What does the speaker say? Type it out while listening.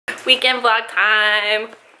Weekend vlog time.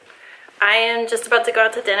 I am just about to go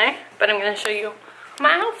out to dinner, but I'm gonna show you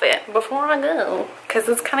my outfit before I go because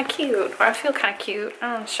it's kind of cute, or I feel kind of cute.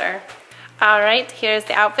 I'm not sure. All right, here's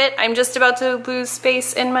the outfit. I'm just about to lose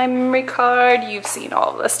space in my memory card. You've seen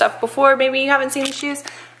all of this stuff before. Maybe you haven't seen the shoes.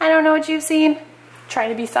 I don't know what you've seen. Try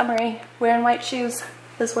to be summery. Wearing white shoes.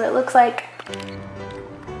 This is what it looks like.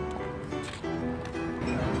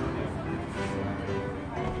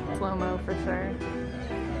 Slow-mo for sure.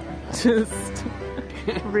 Just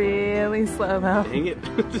really slow-mo. Dang it.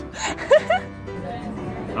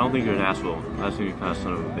 I don't think you're an asshole. That's gonna be kind of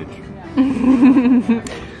son of a bitch.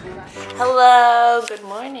 Hello, good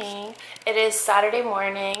morning. It is Saturday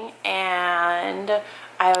morning and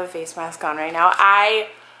I have a face mask on right now. I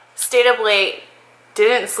stayed up late,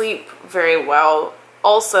 didn't sleep very well,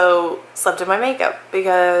 also slept in my makeup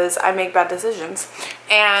because I make bad decisions.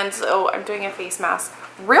 And so I'm doing a face mask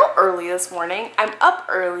real early this morning. I'm up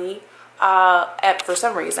early for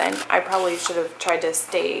some reason. I probably should have tried to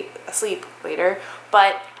stay asleep later,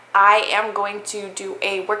 but I am going to do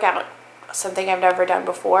a workout. Something I've never done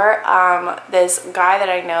before. This guy that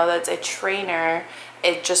I know that's a trainer,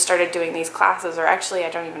 it just started doing these classes, or actually I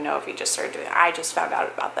don't even know if he just started doing it. I just found out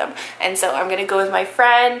about them. And so I'm gonna go with my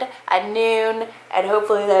friend at noon and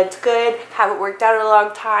hopefully that's good. Haven't worked out in a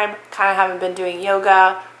long time. Kind of haven't been doing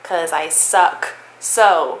yoga because I suck.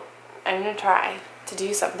 So I'm gonna try to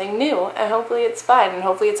do something new and hopefully it's fun and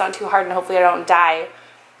hopefully it's not too hard and hopefully I don't die.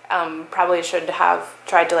 Probably should have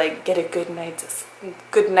tried to like get a good night's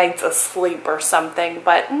of sleep or something,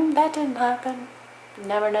 but that didn't happen.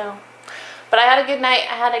 Never know. But I had a good night,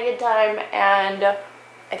 I had a good time, and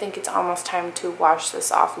I think it's almost time to wash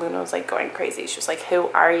this off. Luna was like going crazy. She was like, who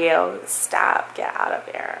are you? Stop, get out of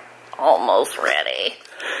here. Almost ready.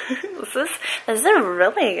 This is a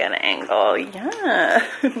really good angle. Yeah.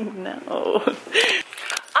 No.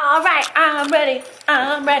 All right, I'm ready,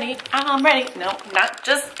 I'm ready, I'm ready. No, not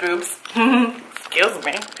just boobs. Excuse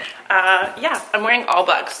me. Yeah, I'm wearing all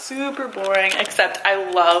black. Super boring, except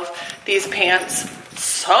I love these pants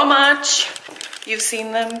so much. You've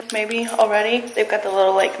seen them maybe already. They've got the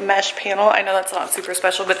little like mesh panel. I know that's not super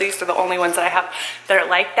special, but these are the only ones that I have that are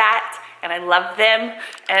like that, and I love them.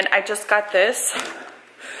 And I just got this.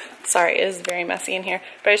 Sorry, it is very messy in here,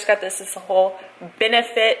 but I just got this. It's a whole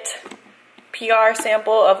Benefit PR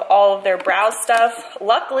sample of all of their brow stuff.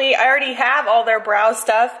 Luckily, I already have all their brow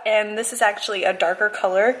stuff, and this is actually a darker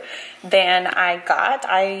color than I got.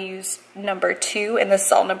 I used number 2, and this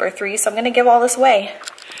is all number 3, so I'm gonna give all this away.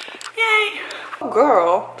 Yay! Oh,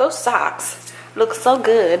 girl, those socks look so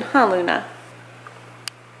good, huh, Luna?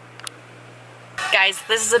 Guys,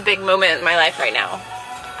 this is a big moment in my life right now.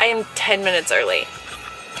 I am 10 minutes early.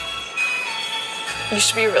 You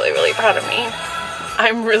should be really, really proud of me.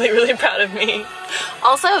 I'm really, really proud of me.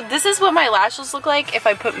 Also, this is what my lashes look like if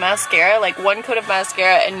I put mascara, like one coat of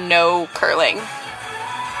mascara and no curling.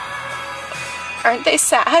 Aren't they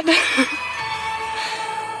sad?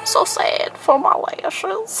 So sad for my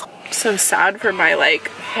lashes. So sad for my like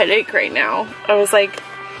headache right now. I was like,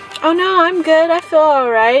 oh no, I'm good, I feel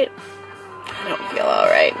alright. I don't feel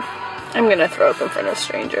alright. I'm gonna throw up in front of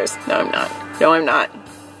strangers. No, I'm not. No, I'm not.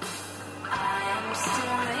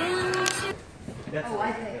 You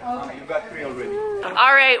got 3 already.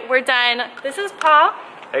 Alright, we're done. This is Paul.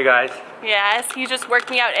 Hey guys. Yes, he just worked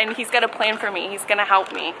me out and he's got a plan for me. He's gonna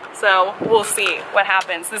help me. So we'll see what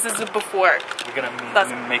happens. This is before. You're gonna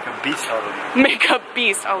make a beast out of it. Make a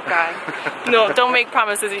beast. Oh god. No, don't make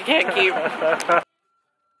promises you can't keep.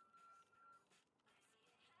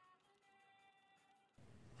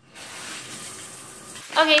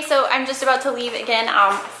 Okay, so I'm just about to leave again.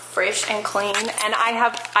 Fresh and clean, and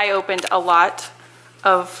I opened a lot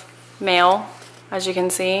of mail. As you can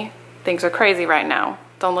see, things are crazy right now.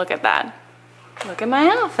 Don't look at that. Look at my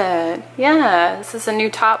outfit. Yeah, this is a new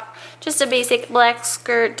top, just a basic black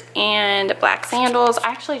skirt and black sandals. I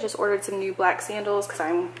actually just ordered some new black sandals because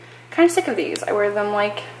I'm kind of sick of these. I wear them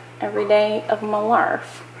like every day of my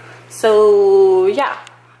life. So yeah,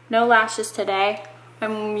 no lashes today.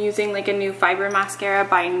 I'm using like a new fiber mascara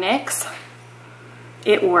by NYX.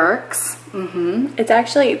 It works. It's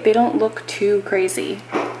actually, they don't look too crazy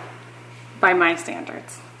by my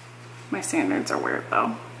standards. My standards are weird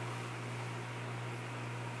though.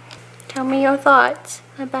 Tell me your thoughts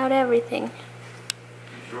about everything.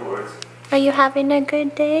 Sure. Are you having a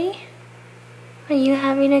good day? Are you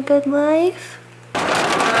having a good life?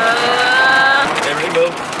 Hey, rainbow.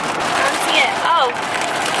 I don't see it. Oh.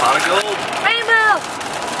 Pot of gold. Rainbow!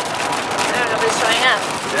 I don't know if it's showing up.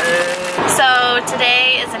 Yay. So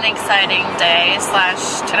today is an exciting day /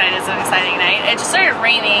 tonight is an exciting night. It just started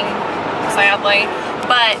raining sadly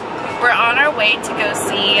but we're on our way to go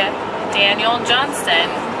see Daniel Johnston.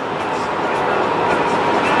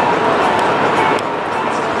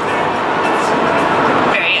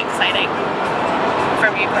 Very exciting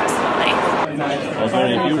for me personally.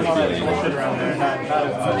 I'm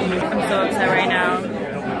so upset right now.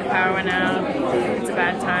 The power went out. It's a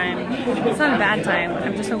bad time. It's not a bad time.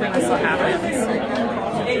 I'm just hoping this still happens.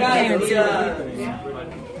 I can't even see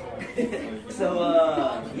it. So,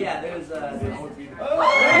 yeah, there's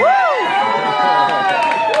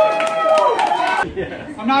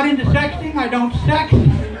I'm not into sexting, I don't sex,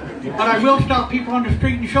 but I will stop people on the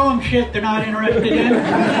street and show them shit they're not interested in.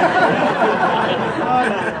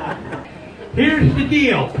 Here's the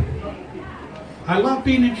deal. I love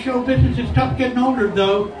being in show business. It's tough getting older,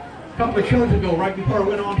 though. A couple of shows ago, right before I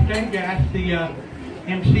went on stage, I asked the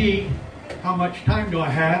MC, how much time do I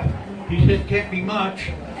have? He said, can't be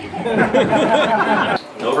much.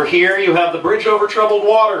 Over here you have the Bridge Over Troubled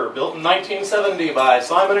Water, built in 1970 by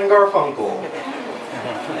Simon and Garfunkel.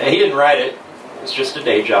 He didn't write it, it's just a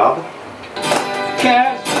day job.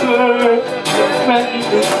 Casper, ready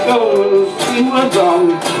to go, see what's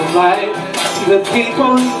on tonight. The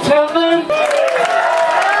people tell them.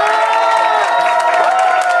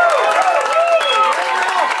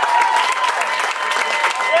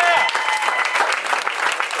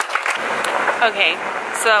 Okay,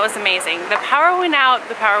 so that was amazing. The power went out,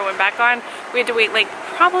 the power went back on. We had to wait like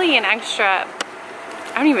probably an extra,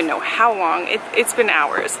 I don't even know how long. It's been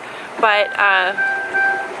hours, but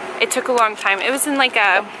it took a long time. It was in like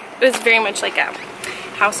it was very much like a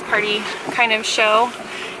house party kind of show.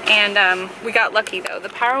 And we got lucky though. The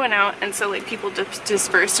power went out, and so like people just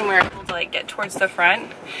dispersed, and we were able to like get towards the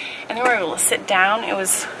front, and then we were able to sit down. It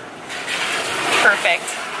was perfect.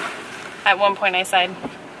 At one point I said,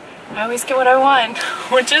 I always get what I want,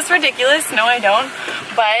 which is ridiculous. No, I don't,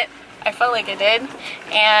 but I felt like I did.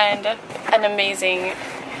 And an amazing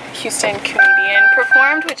Houston comedian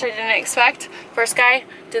performed, which I didn't expect. First guy,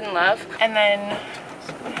 didn't love. And then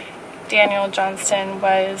Daniel Johnston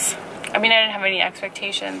was, I mean, I didn't have any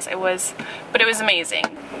expectations. But it was amazing.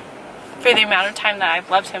 For the amount of time that I've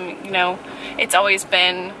loved him, you know, it's always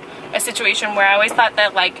been a situation where I always thought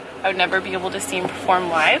that like I would never be able to see him perform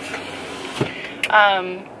live.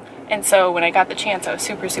 And so when I got the chance, I was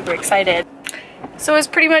super, super excited. So it was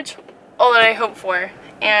pretty much all that I hoped for.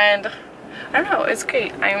 And I don't know, it's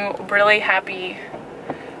great. I'm really happy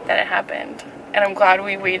that it happened. And I'm glad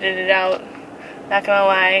we waited it out. Not gonna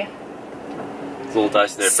lie. It's a little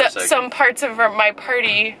dicey there for a second. Some parts of my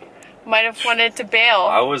party might have wanted to bail.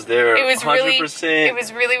 I was there, it was 100%. It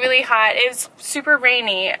was really, really hot. It was super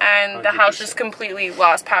rainy, and 100%. The house just completely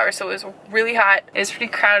lost power, so it was really hot. It was pretty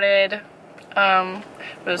crowded.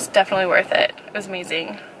 It was definitely worth it. It was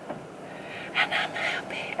amazing. And I'm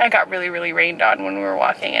happy. I got really, really rained on when we were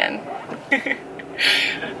walking in.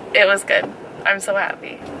 It was good. I'm so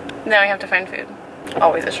happy. Now we have to find food.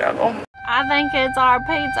 Always a struggle. I think it's our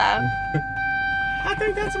pizza. I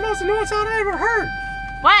think that's the most annoying sound I ever heard.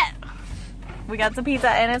 What? We got some pizza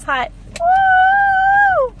and it's hot.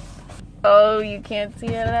 Woo! Oh, you can't see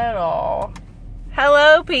it at all.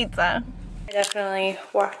 Hello, pizza. I definitely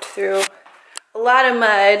walked through a lot of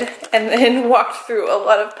mud and then walked through a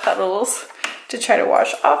lot of puddles to try to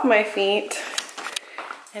wash off my feet.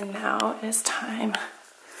 And now it is time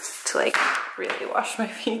to like really wash my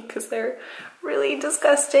feet because they're really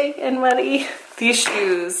disgusting and muddy. These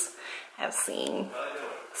shoes have seen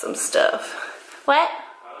some stuff. What?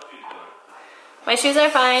 My shoes are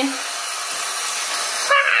fine.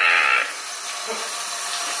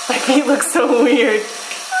 My feet look so weird.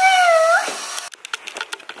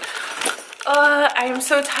 I am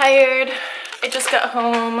so tired. I just got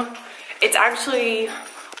home. It's actually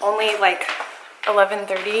only like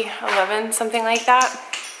 11:30, 11, something like that.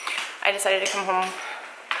 I decided to come home.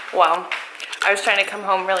 Well, I was trying to come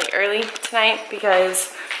home really early tonight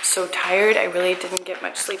because I'm so tired. I really didn't get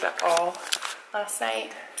much sleep at all last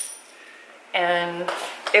night. And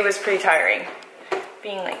it was pretty tiring.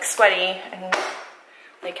 Being like sweaty and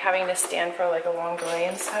like having to stand for like a long delay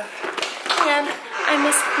and stuff. And I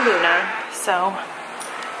miss Luna, so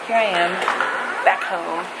here I am, back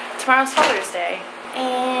home. Tomorrow's Father's Day,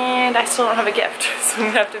 and I still don't have a gift, so I'm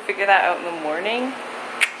gonna have to figure that out in the morning.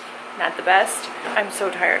 Not the best. I'm so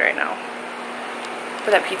tired right now. But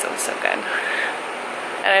that pizza was so good.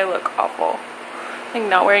 And I look awful. Like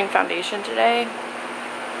not wearing foundation today.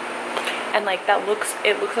 And like it looks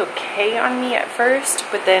okay on me at first,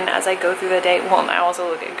 but then as I go through the day, well, I also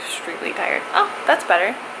look extremely tired. Oh, that's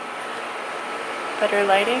better. Better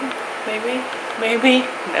lighting, maybe? Maybe?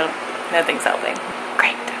 No, nothing's helping.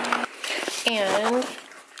 Great. And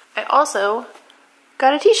I also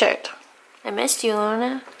got a t-shirt. I missed you,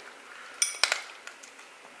 Luna.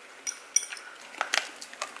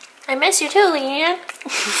 I miss you too, Leanne.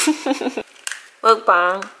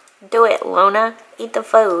 Mukbang. Do it, Luna. Eat the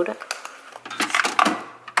food.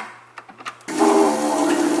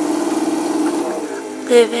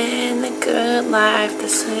 Living the good life,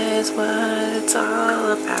 this is what it's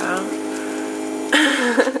all about.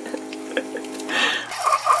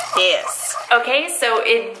 Yes. Okay, so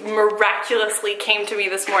it miraculously came to me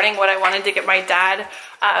this morning what I wanted to get my dad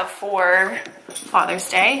for Father's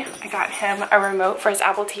Day. I got him a remote for his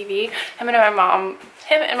Apple TV. Him and my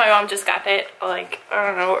mom just got it, like, I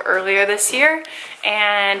don't know, earlier this year.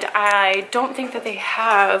 And I don't think that they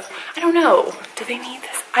have, I don't know, do they need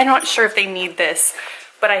this? I'm not sure if they need this,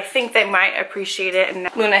 but I think they might appreciate it.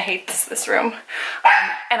 And Luna hates this room.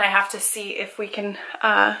 And I have to see if we can,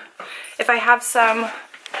 if I have some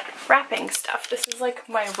wrapping stuff. This is like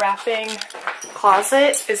my wrapping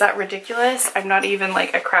closet. Is that ridiculous? I'm not even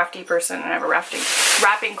like a crafty person and I have a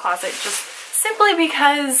wrapping closet just simply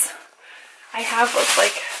because I have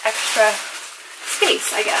like extra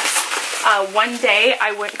space, I guess. One day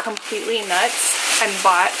I went completely nuts and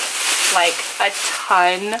bought like a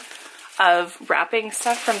ton of wrapping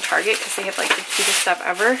stuff from Target because they have like the cutest stuff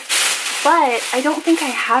ever. But I don't think I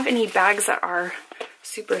have any bags that are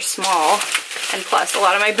super small. And plus, a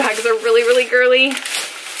lot of my bags are really, really girly.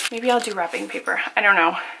 Maybe I'll do wrapping paper. I don't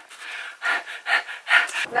know.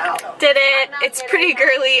 No. Did it. It's pretty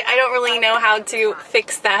girly. I don't really know how to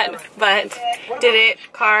fix that, but did it.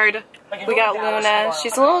 Card. We got Luna.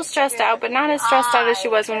 She's a little stressed out, but not as stressed out as she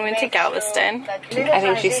was when we went to Galveston. I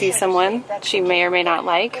think she sees someone she may or may not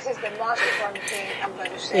like.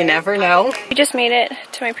 You never know. We just made it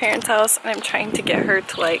to my parents' house, and I'm trying to get her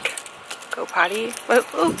to like go potty.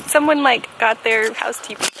 Oh, someone like got their house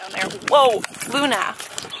TV down there. Whoa, Luna.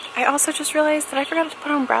 I also just realized that I forgot to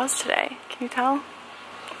put on brows today. Can you tell?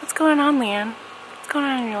 What's going on, Leanne? What's going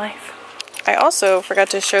on in your life? I also forgot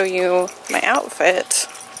to show you my outfit.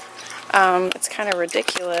 It's kind of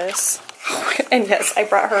ridiculous. And yes, I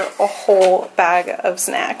brought her a whole bag of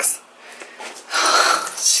snacks.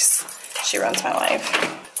 She runs my life.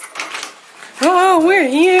 Oh, we're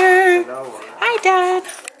here. Hi, Dad.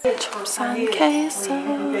 Some queso.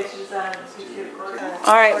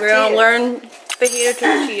 Alright, we're gonna learn fajita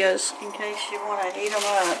tortillas. In case you want to heat them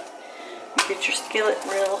up, you get your skillet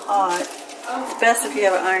real hot. It's best if you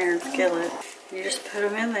have an iron skillet. You just put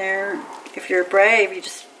them in there. If you're brave, you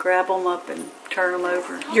just grab them up and turn them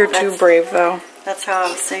over. You're too brave, though. That's how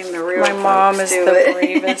I've seen the real My mom is do the it.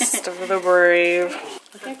 bravest of the brave.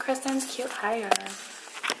 Look at Kristen's cute hire.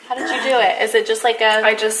 How did you do it? Is it just like a...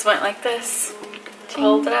 I just went like this.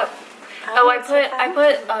 Hold it up. Oh, I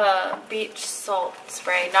put beach salt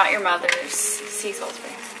spray, not your mother's sea salt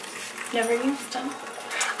spray. Never used them.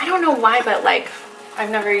 I don't know why, but like, I've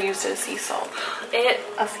never used a sea salt. It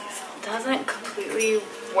doesn't completely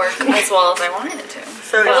work as well as I wanted it to.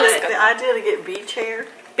 So is it the idea to get beach hair?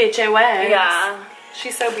 Beach away. Yeah.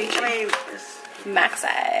 She's so beachy. I mean, Maxi.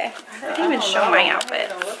 I didn't even show my outfit.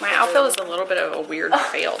 My outfit was a little bit of a weird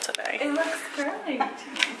fail today. It looks great.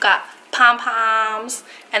 Got pom-poms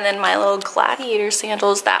and then my little gladiator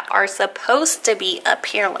sandals that are supposed to be up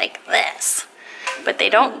here like this, but they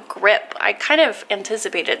don't grip. I kind of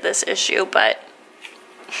anticipated this issue, but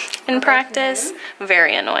in practice,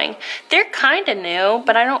 very annoying. They're kind of new,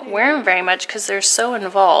 but I don't wear them very much because they're so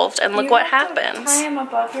involved, and look what happens. Tie them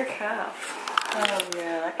above your calf. oh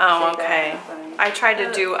yeah. Oh, okay. I tried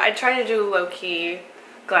to do low-key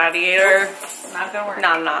gladiator. Not gonna work.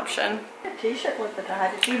 Not an option. T-shirt with the tie.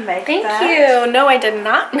 Did you make Thank that? you. No, I did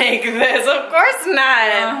not make this. Of course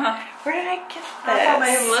not. Where did I get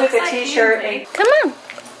this? I took a T-shirt and Come on.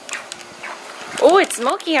 Oh, it's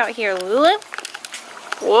smoky out here, Lula.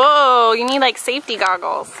 Whoa, you need like safety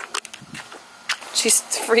goggles. She's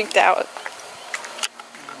freaked out.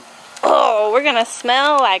 Oh, we're gonna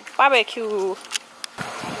smell like barbecue.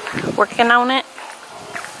 Working on it.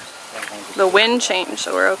 The wind changed,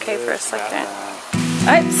 so we're okay for a second.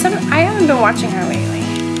 I haven't been watching her lately.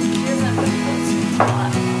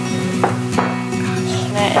 Gosh,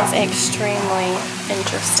 Jeanette is extremely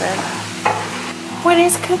interested. What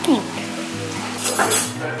is cooking?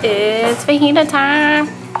 It's fajita time.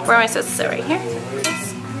 Where am I supposed to sit? Right here?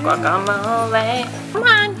 Yes. Guacamole. Come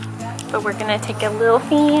on. But we're gonna take a little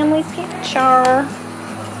family picture.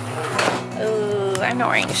 Oh, I'm not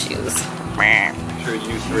wearing shoes. Sure,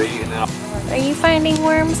 you three and now. Are you finding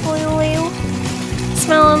worms, Lulu?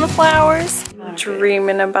 Smelling the flowers?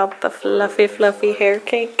 Dreaming about the fluffy, fluffy hair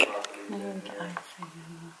cake.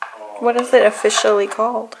 What is it officially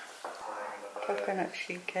called? coconut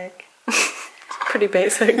sheet cake. pretty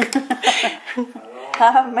basic.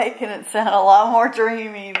 I'm making it sound a lot more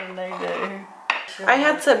dreamy than they do. I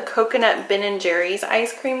had some coconut Ben & Jerry's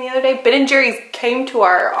ice cream the other day. Ben & Jerry's came to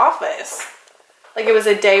our office. Like it was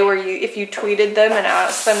a day where if you tweeted them and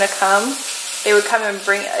asked them to come, they would come and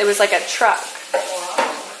bring, it was like a truck.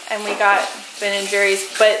 And we got Ben & Jerry's,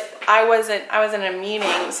 but I wasn't in a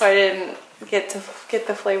meeting, so I didn't get to get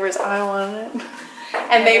the flavors I wanted.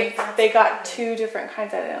 And they got 2 different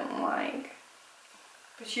kinds I didn't like.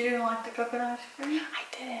 But you didn't like the coconut ice cream? I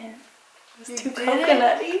didn't. It was too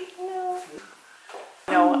coconutty. No.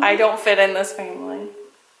 No, I don't fit in this family.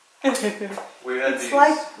 It's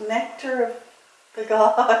like nectar of the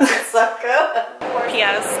gods. It's so good.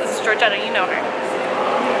 P.S. This is Georgetta. You know her.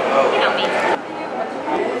 Oh. You know me.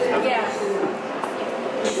 Yeah.